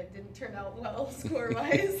even if it didn't turn out well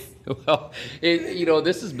score-wise. Well,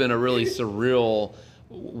 this has been a really surreal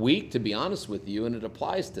week, to be honest with you, and it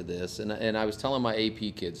applies to this. And I was telling my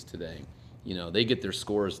AP kids today, they get their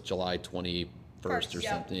scores July 21st or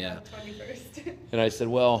something. Yeah. 21st. And I said,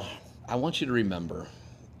 well, I want you to remember,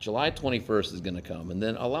 July 21st is going to come. And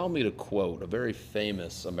then allow me to quote a very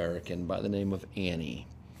famous American by the name of Annie.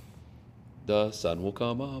 The sun will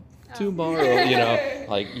come up tomorrow.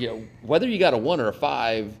 Whether you got a 1 or a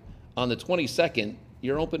 5, on the 22nd,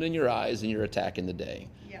 you're opening your eyes and you're attacking the day,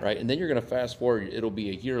 right? And then you're going to fast forward. It'll be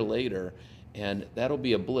a year later, and that'll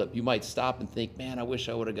be a blip. You might stop and think, man, I wish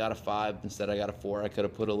I would have got a 5 instead. I got a 4. I could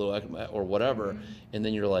have put a little or whatever. Mm-hmm. And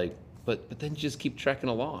then you're like, but then you just keep trekking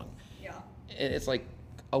along. Yeah. And it's like,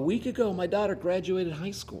 a week ago, my daughter graduated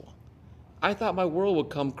high school. I thought my world would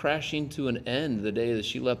come crashing to an end the day that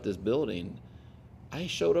she left this building. I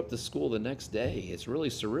showed up to school the next day. It's really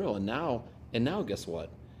surreal. And now guess what?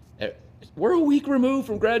 We're a week removed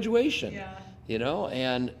from graduation. Yeah.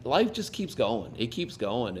 And life just keeps going. It keeps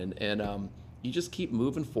going. And you just keep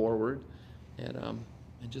moving forward and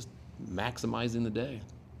just maximizing the day.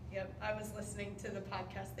 Yep. I was listening to the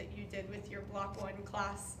podcast that you did with your Block 1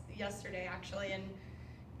 class yesterday, actually, and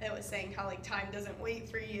it was saying how, like, time doesn't wait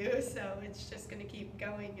for you, so it's just going to keep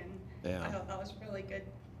going. And I thought that was really good.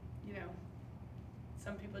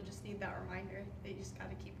 Some people just need that reminder. They just got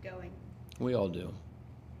to keep going. We all do.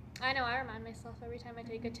 I know. I remind myself every time I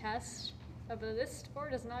take a test of this score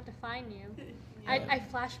does not define you. Yeah. I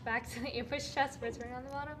flash back to the English test where it's written on the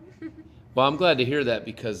bottom. Well, I'm glad to hear that,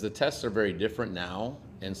 because the tests are very different now,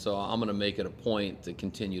 and so I'm going to make it a point to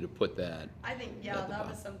continue to put that. I think, that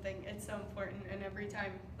was something. It's so important, and every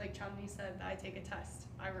time, like Chandni said, I take a test,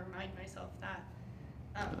 I remind myself that.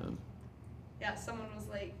 Someone was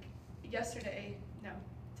like,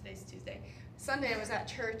 today's Tuesday. Sunday I was at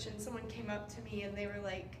church, and someone came up to me, and they were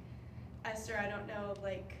like, Esther, I don't know,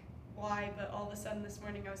 like, why, but all of a sudden this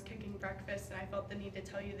morning I was cooking breakfast, and I felt the need to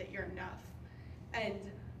tell you that you're enough. And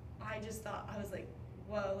I just thought, I was like,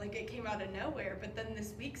 whoa, like, it came out of nowhere. But then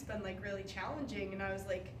this week's been, like, really challenging, and I was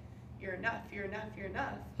like, you're enough, you're enough, you're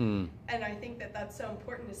enough. And I think that that's so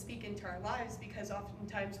important to speak into our lives, because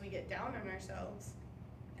oftentimes we get down on ourselves.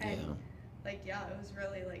 And it was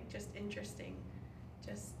really, like, just interesting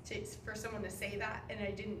for someone to say that, and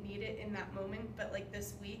I didn't need it in that moment, but, like,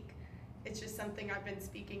 this week, it's just something I've been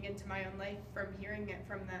speaking into my own life from hearing it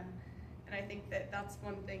from them. And I think that that's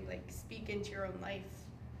one thing, like, speak into your own life,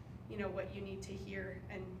 what you need to hear,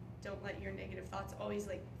 and don't let your negative thoughts always,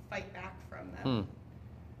 like, fight back from them.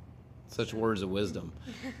 Such words of wisdom.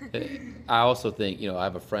 I also think, I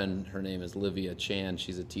have a friend, her name is Livia Chan.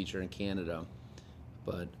 She's a teacher in Canada.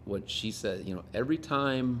 But what she said, every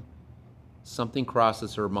time something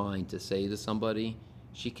crosses her mind to say to somebody,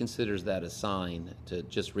 she considers that a sign to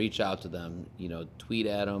just reach out to them, tweet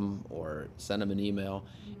at them or send them an email.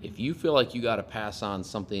 Mm-hmm. If you feel like you got to pass on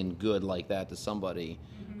something good like that to somebody,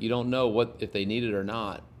 you don't know if they need it or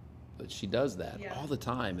not, but she does that all the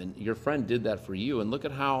time. And your friend did that for you, and look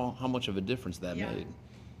at how much of a difference that made.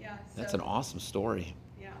 Yeah. That's an awesome story.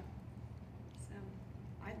 Yeah. So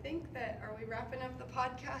I think that, are we wrapping up the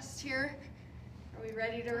podcast here? Are we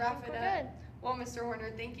ready to wrap it We're up? good. Well, Mr.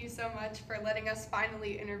 Horner, thank you so much for letting us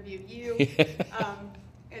finally interview you.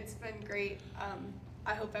 It's been great.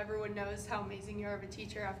 I hope everyone knows how amazing you are of a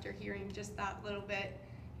teacher after hearing just that little bit.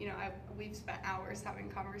 You know, we've spent hours having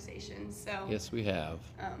conversations, so. Yes, we have.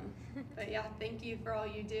 But yeah, thank you for all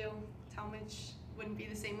you do. Talmadge wouldn't be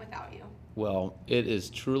the same without you. Well, it is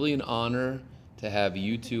truly an honor to have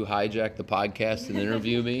you two hijack the podcast and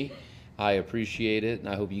interview me. I appreciate it, and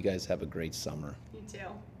I hope you guys have a great summer. You too.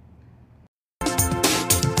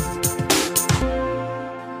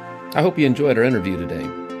 I hope you enjoyed our interview today.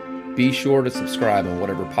 Be sure to subscribe on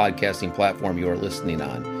whatever podcasting platform you are listening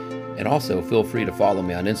on. And also feel free to follow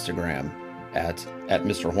me on Instagram at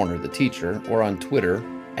Mr. Horner the Teacher, or on Twitter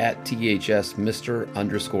at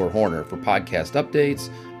THS_Horner for podcast updates,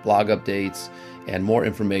 blog updates, and more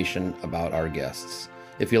information about our guests.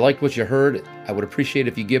 If you liked what you heard, I would appreciate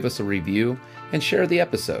if you give us a review and share the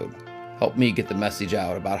episode. Help me get the message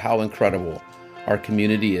out about how incredible our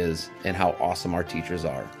community is and how awesome our teachers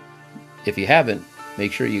are. If you haven't,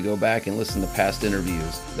 make sure you go back and listen to past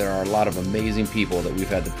interviews. There are a lot of amazing people that we've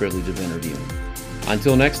had the privilege of interviewing.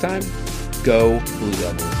 Until next time, go Blue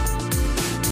Devils.